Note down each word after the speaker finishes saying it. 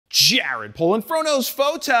Jared Polin,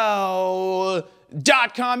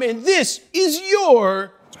 FroKnowsPhoto.com, and this is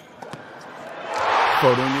your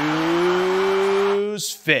Photo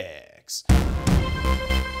News Fix.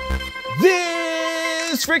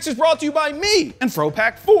 This fix is brought to you by me and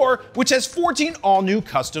FroPack 4, which has 14 all-new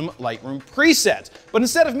custom Lightroom presets. But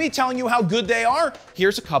instead of me telling you how good they are,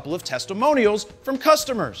 here's a couple of testimonials from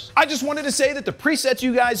customers. I just wanted to say that the presets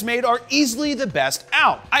you guys made are easily the best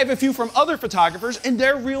out. I have a few from other photographers, and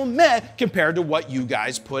they're real meh compared to what you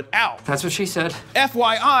guys put out. That's what she said.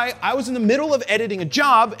 FYI, I was in the middle of editing a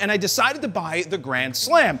job, and I decided to buy the Grand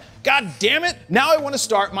Slam. God damn it, now I want to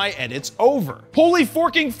start my edits over. Holy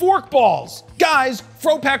forking fork balls! Guys,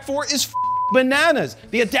 FroPack 4 is bananas.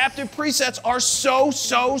 The adaptive presets are so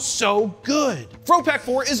good. FroPack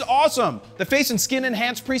 4 is awesome. The face and skin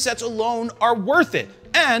enhanced presets alone are worth it.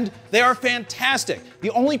 And they are fantastic. The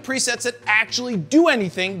only presets that actually do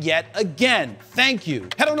anything yet again. Thank you.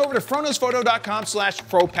 Head on over to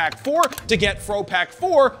FroKnowsPhoto.com/FroPack4 to get FroPack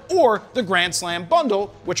 4 or the Grand Slam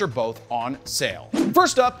bundle, which are both on sale.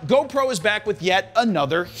 First up, GoPro is back with yet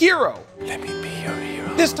another hero. Let me be your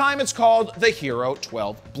hero. This time it's called the Hero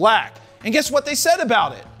 12 Black. And guess what they said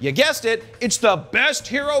about it? You guessed it, it's the best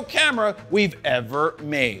Hero camera we've ever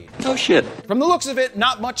made. Oh shit. From the looks of it,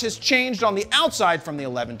 not much has changed on the outside from the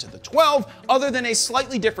 11 to the 12, other than a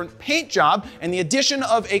slightly different paint job and the addition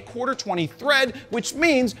of a 1/4-20 thread, which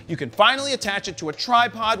means you can finally attach it to a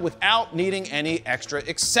tripod without needing any extra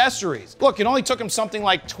accessories. Look, it only took them something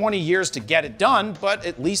like 20 years to get it done, but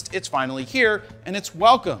at least it's finally here and it's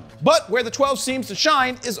welcome. But where the 12 seems to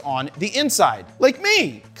shine is on the inside, like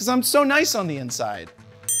me, because I'm so nice on the inside.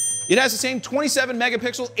 It has the same 27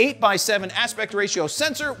 megapixel 8x7 aspect ratio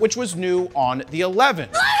sensor, which was new on the 11.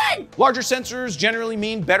 Larger sensors generally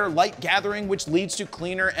mean better light gathering, which leads to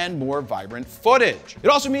cleaner and more vibrant footage. It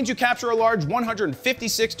also means you capture a large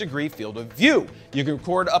 156-degree field of view. You can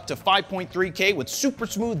record up to 5.3K with super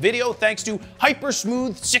smooth video thanks to Hyper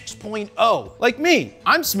Smooth 6.0. Like me,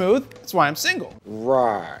 I'm smooth, that's why I'm single.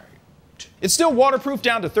 Right. It's still waterproof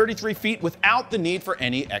down to 33 feet without the need for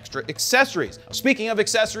any extra accessories. Speaking of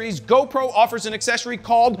accessories, GoPro offers an accessory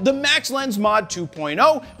called the Max Lens Mod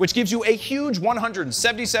 2.0, which gives you a huge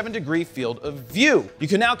 177-degree field of view. You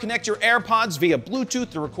can now connect your AirPods via Bluetooth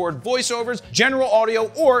to record voiceovers, general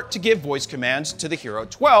audio, or to give voice commands to the Hero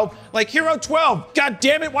 12. Like, Hero 12, god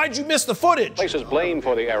damn it, why'd you miss the footage? Places blame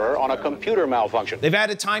for the error on a computer malfunction. They've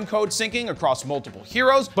added time code syncing across multiple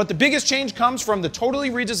heroes, but the biggest change comes from the totally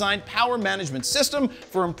redesigned power management system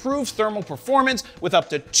for improved thermal performance with up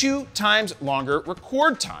to 2 times longer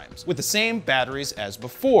record times with the same batteries as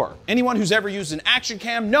before. Anyone who's ever used an action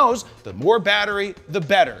cam knows the more battery, the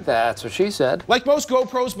better. That's what she said. Like most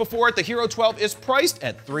GoPros before it, the Hero 12 is priced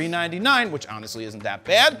at $399, which honestly isn't that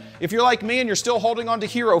bad. If you're like me and you're still holding on to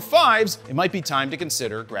Hero 5s, it might be time to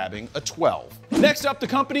consider grabbing a 12. Next up, the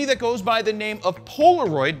company that goes by the name of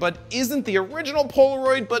Polaroid, but isn't the original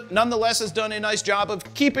Polaroid, but nonetheless has done a nice job of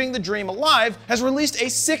keeping the dream alive, has released a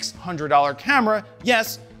 $600 camera.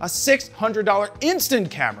 Yes, a $600 instant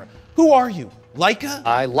camera. Who are you? Leica?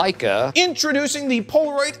 Leica. Introducing the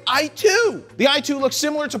Polaroid i2. The i2 looks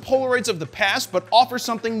similar to Polaroids of the past, but offers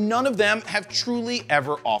something none of them have truly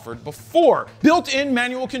ever offered before. Built-in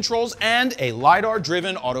manual controls and a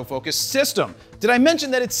LiDAR-driven autofocus system. Did I mention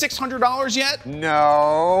that it's $600 yet?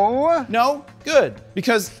 No. No? Good,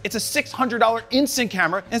 because it's a $600 instant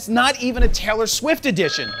camera and it's not even a Taylor Swift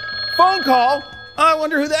edition. Phone call? I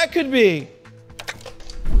wonder who that could be.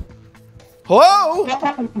 Hello?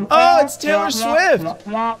 Oh, it's Taylor Swift.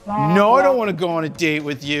 No, I don't want to go on a date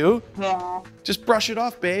with you. Just brush it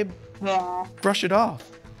off, babe. Brush it off.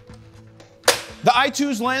 The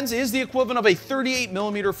i2's lens is the equivalent of a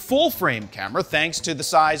 38mm full-frame camera thanks to the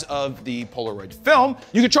size of the Polaroid film.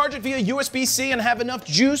 You can charge it via USB-C and have enough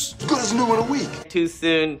juice. As good as new in a week. Too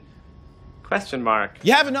soon? Question mark.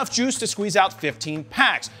 You have enough juice to squeeze out 15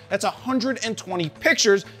 packs. That's 120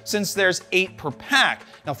 pictures since there's 8 per pack.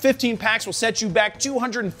 Now 15 packs will set you back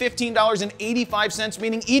 $215.85,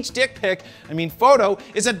 meaning each photo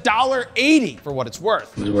is $1.80 for what it's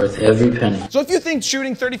worth. It's worth every penny. So if you think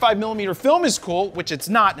shooting 35mm film is cool, which it's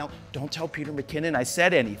not, now don't tell Peter McKinnon I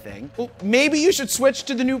said anything, well, maybe you should switch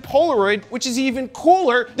to the new Polaroid, which is even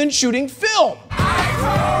cooler than shooting film.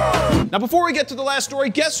 Now before we get to the last story,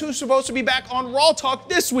 guess who's supposed to be back on Raw Talk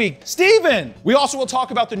this week? Steven! We also will talk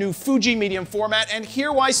about the new Fuji medium format and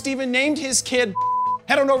hear why Steven named his kid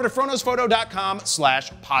Head on over to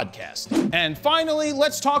FroKnowsPhoto.com/podcast. And finally,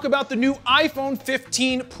 let's talk about the new iPhone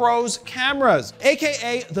 15 Pro's cameras,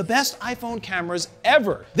 aka the best iPhone cameras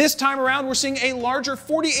ever. This time around, we're seeing a larger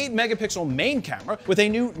 48 megapixel main camera with a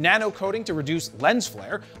new nano coating to reduce lens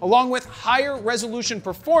flare, along with higher resolution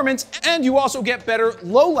performance, and you also get better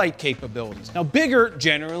low light capabilities. Now, bigger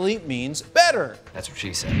generally means better. That's what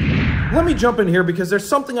she said. Let me jump in here because there's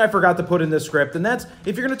something I forgot to put in this script, and that's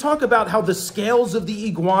if you're going to talk about how the scales of the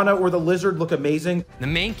iguana or the lizard look amazing. The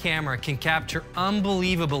main camera can capture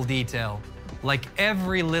unbelievable detail, like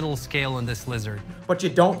every little scale in this lizard. But you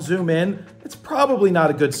don't zoom in, it's probably not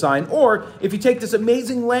a good sign. Or if you take this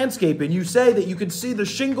amazing landscape and you say that you can see the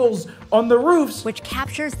shingles on the roofs, which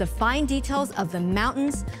captures the fine details of the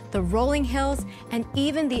mountains, the rolling hills, and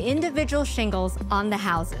even the individual shingles on the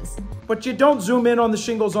houses. But you don't zoom in on the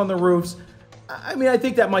shingles on the roofs, I mean, I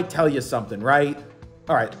think that might tell you something, right?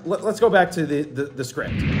 All right, let's go back to the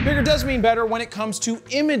script. Bigger does mean better when it comes to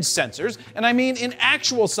image sensors, and I mean in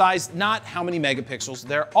actual size, not how many megapixels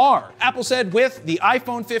there are. Apple said with the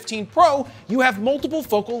iPhone 15 Pro, you have multiple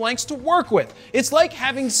focal lengths to work with. It's like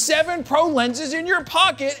having 7 Pro lenses in your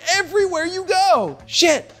pocket everywhere you go.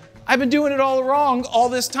 Shit, I've been doing it all wrong all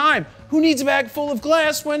this time. Who needs a bag full of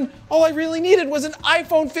glass when all I really needed was an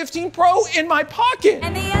iPhone 15 Pro in my pocket?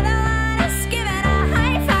 And the other one is giving a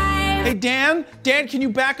high five. Hey Dan, can you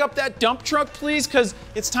back up that dump truck please? Cause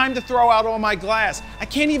it's time to throw out all my glass. I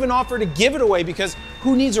can't even offer to give it away because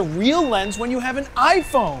who needs a real lens when you have an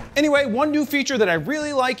iPhone? Anyway, one new feature that I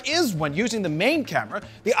really like is when using the main camera,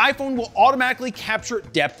 the iPhone will automatically capture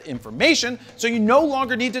depth information, so you no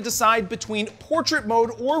longer need to decide between portrait mode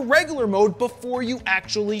or regular mode before you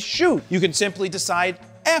actually shoot. You can simply decide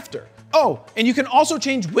after. Oh, and you can also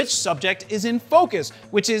change which subject is in focus,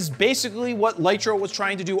 which is basically what Lightroom was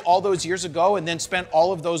trying to do all those years ago and then spent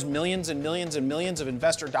all of those millions and millions and millions of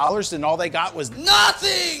investor dollars and all they got was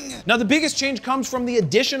nothing! Now the biggest change comes from the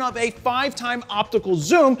addition of a 5-time optical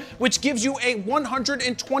zoom, which gives you a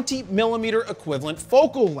 120 millimeter equivalent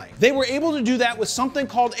focal length. They were able to do that with something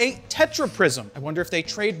called a tetraprism. I wonder if they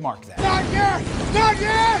trademarked that. Not yet! Not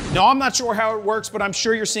yet! No, I'm not sure how it works, but I'm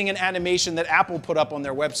sure you're seeing an animation that Apple put up on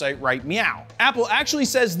their website right meow. Apple actually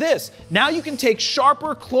says this, now you can take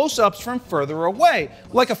sharper close-ups from further away,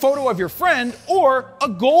 like a photo of your friend or a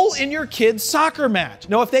goal in your kid's soccer match.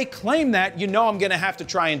 Now, if they claim that, you know I'm gonna have to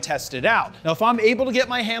try and test it out. Now, if I'm able to get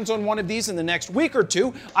my hands on one of these in the next week or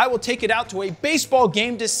two, I will take it out to a baseball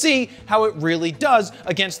game to see how it really does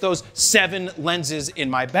against those 7 lenses in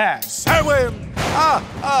my bag. 7!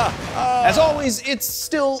 As always, it's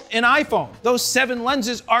still an iPhone. Those 7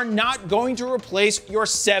 lenses are not going to replace your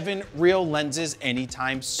 7 real lenses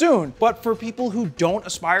anytime soon. But for people who don't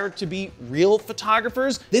aspire to be real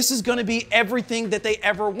photographers, this is gonna be everything that they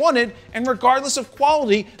ever wanted, and regardless of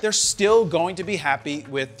quality, they're still going to be happy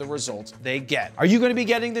with the results they get. Are you gonna be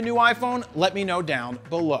getting the new iPhone? Let me know down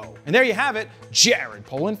below. And there you have it, Jared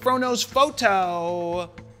Polin,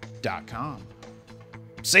 FroKnowsPhoto.com.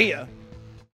 See ya.